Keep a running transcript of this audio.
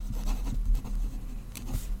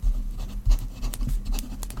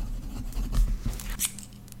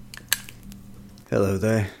Hello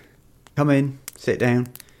there. Come in, sit down.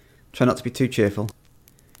 Try not to be too cheerful.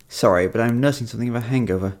 Sorry, but I'm nursing something of a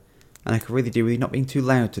hangover, and I could really do with you not being too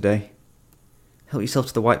loud today. Help yourself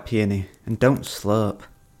to the white peony, and don't slurp.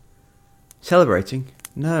 Celebrating?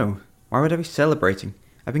 No. Why would I be celebrating?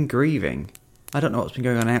 I've been grieving. I don't know what's been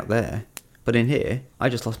going on out there, but in here, I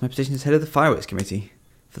just lost my position as head of the fireworks committee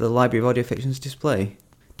for the Library of Audio Fiction's display.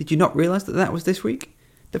 Did you not realise that was this week?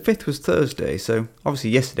 The 5th was Thursday, so obviously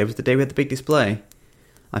yesterday was the day we had the big display.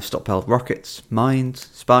 I've stockpiled rockets, mines,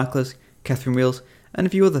 sparklers, Catherine wheels, and a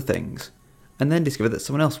few other things, and then discovered that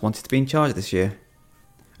someone else wanted to be in charge this year.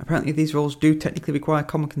 Apparently these roles do technically require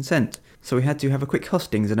common consent, so we had to have a quick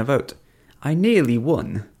hustings and a vote. I nearly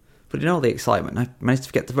won, but in all the excitement I managed to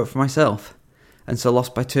forget to vote for myself, and so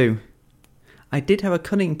lost by 2. I did have a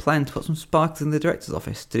cunning plan to put some sparklers in the director's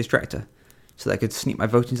office to distract her, so that I could sneak my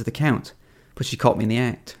vote into the count, but she caught me in the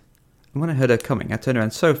act. And when I heard her coming, I turned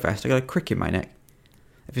around so fast I got a crick in my neck.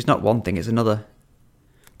 If it's not one thing, it's another.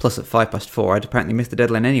 Plus at 4:05, I'd apparently missed the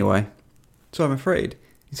deadline anyway. So I'm afraid,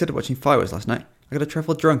 instead of watching fireworks last night, I got a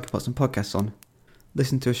trifle drunk and put some podcasts on.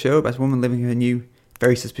 Listened to a show about a woman living with her new,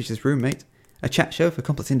 very suspicious roommate, a chat show for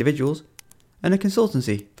complex individuals, and a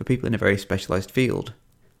consultancy for people in a very specialised field.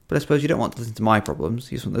 But I suppose you don't want to listen to my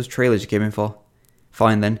problems, you just want those trailers you came in for.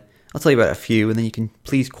 Fine then, I'll tell you about a few and then you can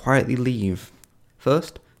please quietly leave.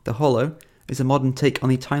 First, The Hollow is a modern take on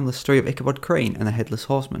the timeless story of Ichabod Crane and the Headless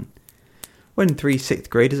Horseman. When 3 6th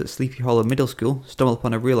graders at Sleepy Hollow Middle School stumble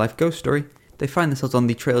upon a real-life ghost story, they find themselves on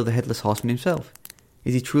the trail of the Headless Horseman himself.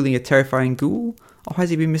 Is he truly a terrifying ghoul, or has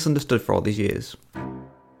he been misunderstood for all these years?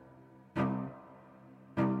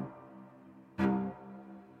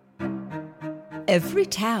 Every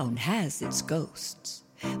town has its ghosts,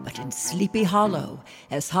 but in Sleepy Hollow,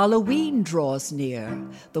 as Halloween draws near,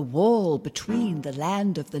 the wall between the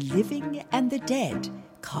land of the living and the dead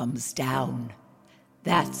comes down.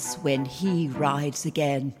 That's when he rides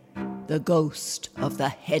again, the ghost of the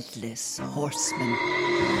Headless Horseman.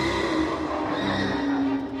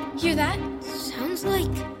 Hear that? Sounds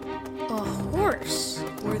like a horse.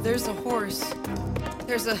 Where there's a horse,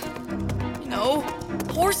 there's a,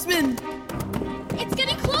 horseman. It's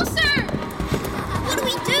getting closer! What do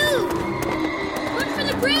we do? Look for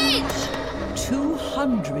the bridge!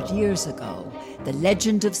 200 years ago, the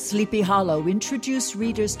legend of Sleepy Hollow introduced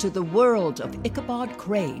readers to the world of Ichabod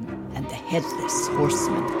Crane and the Headless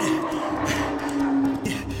Horseman.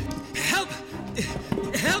 Help!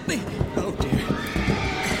 Help me! Oh, dear.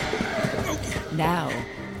 Okay. Now,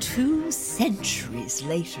 2 centuries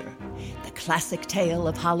later, the classic tale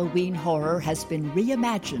of Halloween horror has been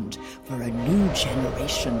reimagined for a new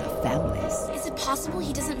generation of families. Is it possible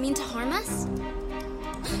he doesn't mean to harm us?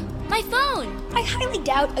 My phone! I highly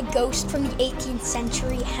doubt a ghost from the 18th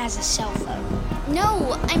century has a cell phone.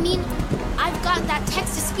 No, I mean, I've got that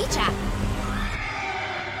text-to-speech app.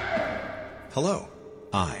 Hello,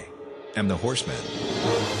 I am the Horseman.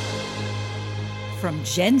 From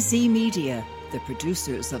Gen Z Media, the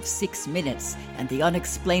producers of 6 Minutes and the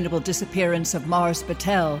unexplainable disappearance of Mars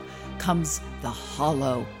Patel, comes The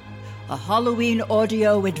Hollow, a Halloween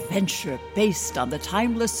audio adventure based on the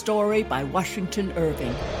timeless story by Washington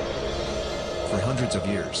Irving. For hundreds of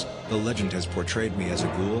years, the legend has portrayed me as a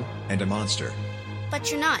ghoul and a monster. But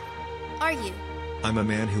you're not, are you? I'm a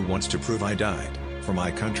man who wants to prove I died for my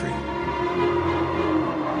country.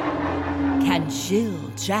 Can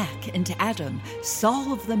Jill, Jack, and Adam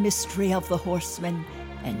solve the mystery of the Horseman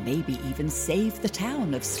and maybe even save the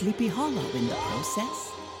town of Sleepy Hollow in the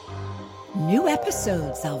process? New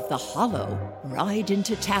episodes of The Hollow ride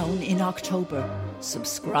into town in October.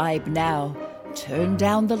 Subscribe now, turn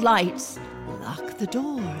down the lights, lock the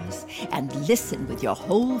doors, and listen with your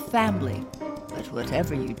whole family. But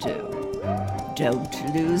whatever you do,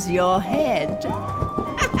 don't lose your head.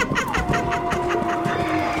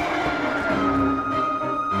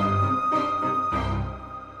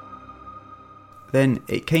 Then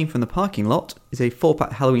It Came From the Parking Lot is a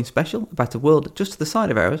 4-pack Halloween special about a world just to the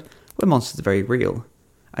side of ours where monsters are very real,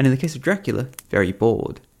 and in the case of Dracula, very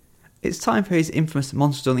bored. It's time for his infamous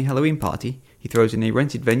monsters-only Halloween party he throws in a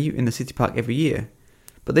rented venue in the city park every year.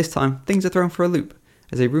 But this time, things are thrown for a loop,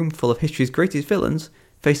 as a room full of history's greatest villains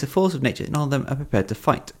face a force of nature none of them are prepared to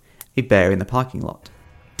fight, a bear in the parking lot.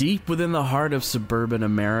 Deep within the heart of suburban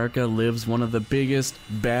America lives one of the biggest,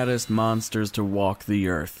 baddest monsters to walk the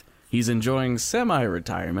earth. He's enjoying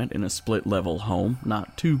semi-retirement in a split-level home,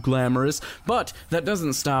 not too glamorous, but that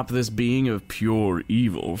doesn't stop this being of pure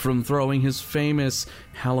evil from throwing his famous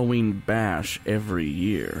Halloween bash every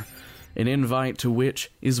year, an invite to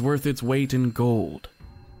which is worth its weight in gold.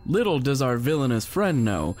 Little does our villainous friend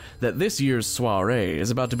know that this year's soiree is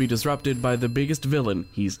about to be disrupted by the biggest villain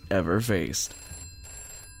he's ever faced.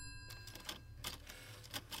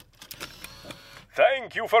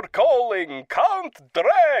 Thank you for calling Count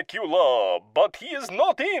Dracula, but he is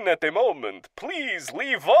not in at the moment. Please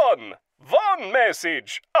leave one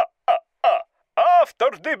message. After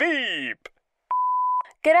the beep.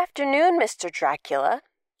 Good afternoon, Mr. Dracula.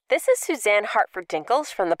 This is Suzanne Hartford-Dinkles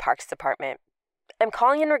from the Parks Department. I'm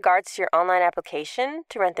calling in regards to your online application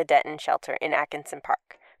to rent the Denton Shelter in Atkinson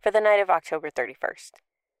Park for the night of October 31st.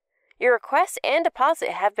 Your request and deposit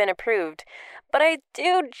have been approved, but I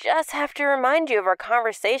do just have to remind you of our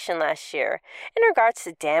conversation last year in regards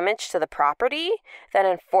to damage to the property that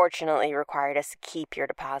unfortunately required us to keep your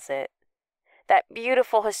deposit. That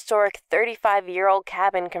beautiful historic 35-year-old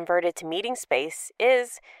cabin converted to meeting space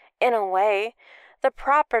is, in a way, the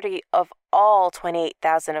property of all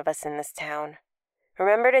 28,000 of us in this town.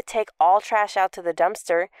 Remember to take all trash out to the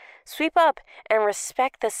dumpster, sweep up, and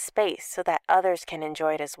respect the space so that others can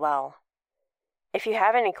enjoy it as well. If you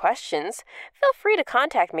have any questions, feel free to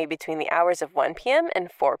contact me between the hours of 1 p.m. and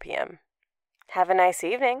 4 p.m. Have a nice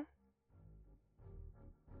evening.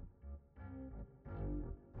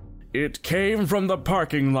 It Came from the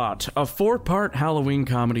Parking Lot, a 4-part Halloween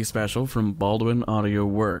comedy special from Baldwin Audio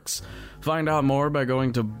Works. Find out more by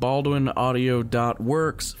going to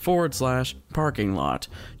baldwinaudio.works/parking lot.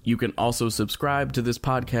 You can also subscribe to this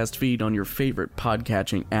podcast feed on your favorite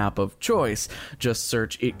podcatching app of choice. Just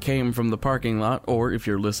search It Came from the Parking Lot, or if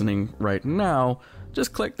you're listening right now,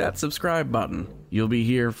 just click that subscribe button. You'll be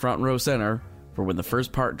here front row center for when the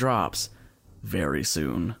first part drops very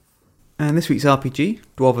soon. And this week's RPG,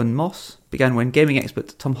 Dwarven Moss, began when gaming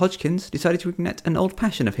expert Tom Hodgkins decided to ignite an old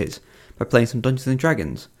passion of his by playing some Dungeons &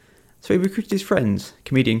 Dragons. So he recruited his friends,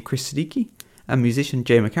 comedian Chris Siddiqui and musician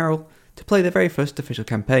Jay McCarroll, to play their very first official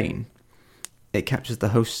campaign. It captures the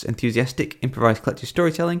host's enthusiastic, improvised collective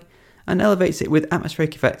storytelling and elevates it with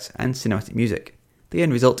atmospheric effects and cinematic music. The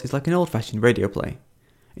end result is like an old-fashioned radio play.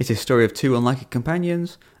 It's a story of two unlikely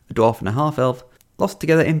companions, a dwarf and a half-elf, lost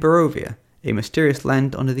together in Barovia, a mysterious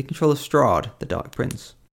land under the control of Strahd, the Dark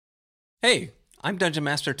Prince. Hey, I'm Dungeon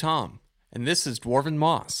Master Tom, and this is Dwarven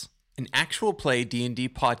Moss, an actual play D&D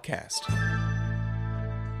podcast.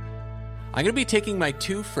 I'm going to be taking my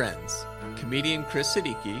two friends, comedian Chris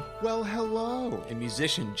Siddiqui, well, hello, and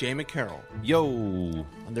musician Jay McCarroll, yo,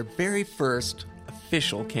 on their very first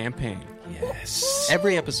official campaign. Yes.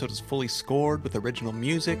 Every episode is fully scored with original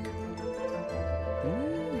music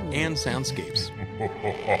and soundscapes.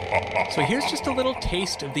 So here's just a little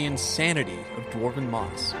taste of the insanity of Dwarven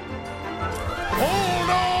Moss. Hold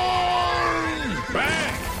on!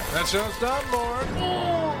 Bang! That show's done, Lord.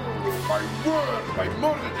 Oh, my word, my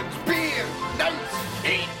mulligan's being nice,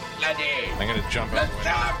 ain't bloody. I'm gonna jump out. Let's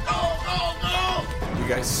jump! Go! You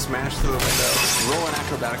guys smash through the window. Roll an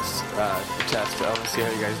acrobatics test to see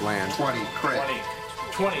how you guys land. 20, crit.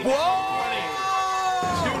 20. Whoa! 20. 2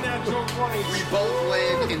 natural 20s. We both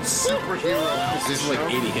land in superhero position. This is like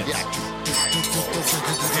 80 hits. Yeah.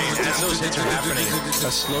 As those hits are happening,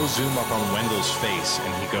 a slow zoom up on Wendell's face,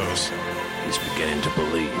 and he goes, "He's beginning to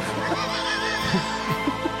believe."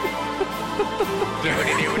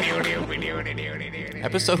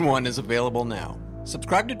 Episode 1 is available now.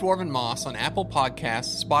 Subscribe to Dwarven Moss on Apple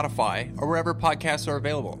Podcasts, Spotify, or wherever podcasts are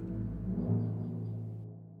available.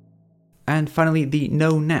 And finally, the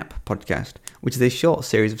No Nap podcast, which is a short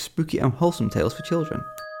series of spooky and wholesome tales for children.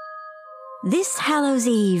 This Hallows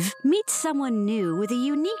Eve, meet someone new with a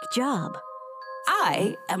unique job.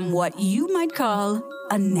 I am what you might call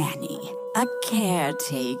a nanny, a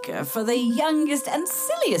caretaker for the youngest and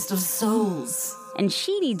silliest of souls. And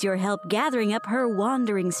she needs your help gathering up her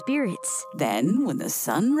wandering spirits. Then, when the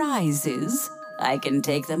sun rises, I can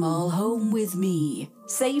take them all home with me,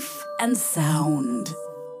 safe and sound.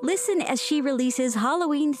 Listen as she releases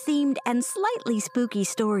Halloween-themed and slightly spooky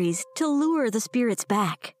stories to lure the spirits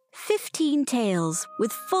back. 15 tales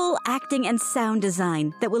with full acting and sound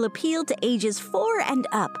design that will appeal to ages 4 and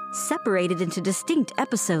up, separated into distinct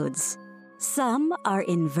episodes. Some are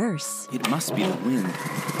in verse. It must be the wind.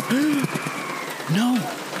 No,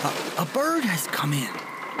 a bird has come in.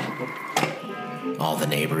 All the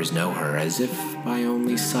neighbors know her as if by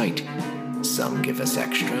only sight. Some give us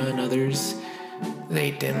extra and others,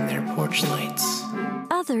 they dim their porch lights.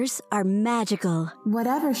 Others are magical.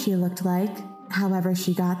 Whatever she looked like, however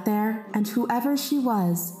she got there, and whoever she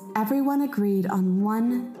was, everyone agreed on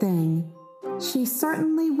one thing. She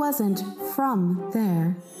certainly wasn't from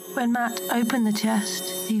there. When Matt opened the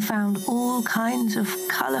chest, he found all kinds of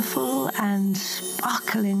colourful and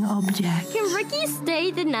sparkling objects. Can Ricky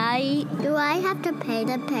stay the night? Do I have to pay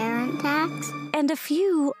the parent tax? And a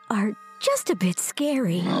few are just a bit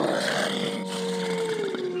scary.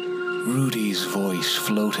 Rudy's voice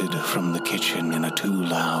floated from the kitchen in a too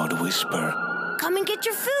loud whisper. Come and get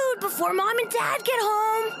your food before Mom and Dad get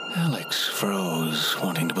home. Alex froze,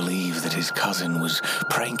 wanting to believe that his cousin was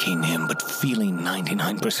pranking him, but feeling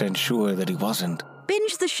 99% sure that he wasn't.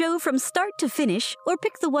 Binge the show from start to finish, or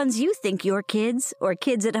pick the ones you think your kids, or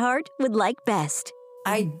kids at heart, would like best.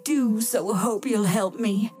 I do so hope you'll help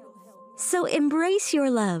me. So embrace your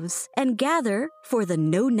loves and gather for the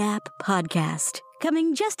No Nap Podcast,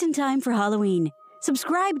 coming just in time for Halloween.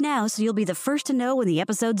 Subscribe now so you'll be the first to know when the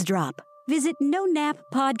episodes drop. Visit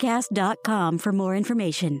nonappodcast.com for more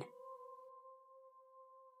information.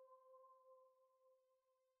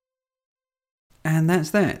 And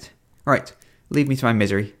that's that. Right, leave me to my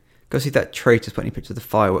misery. Go see that traitor's putting pictures of the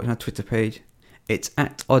fireworks on our Twitter page. It's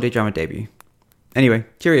 @AudioDramaDebut. Anyway,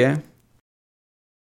 cheerio.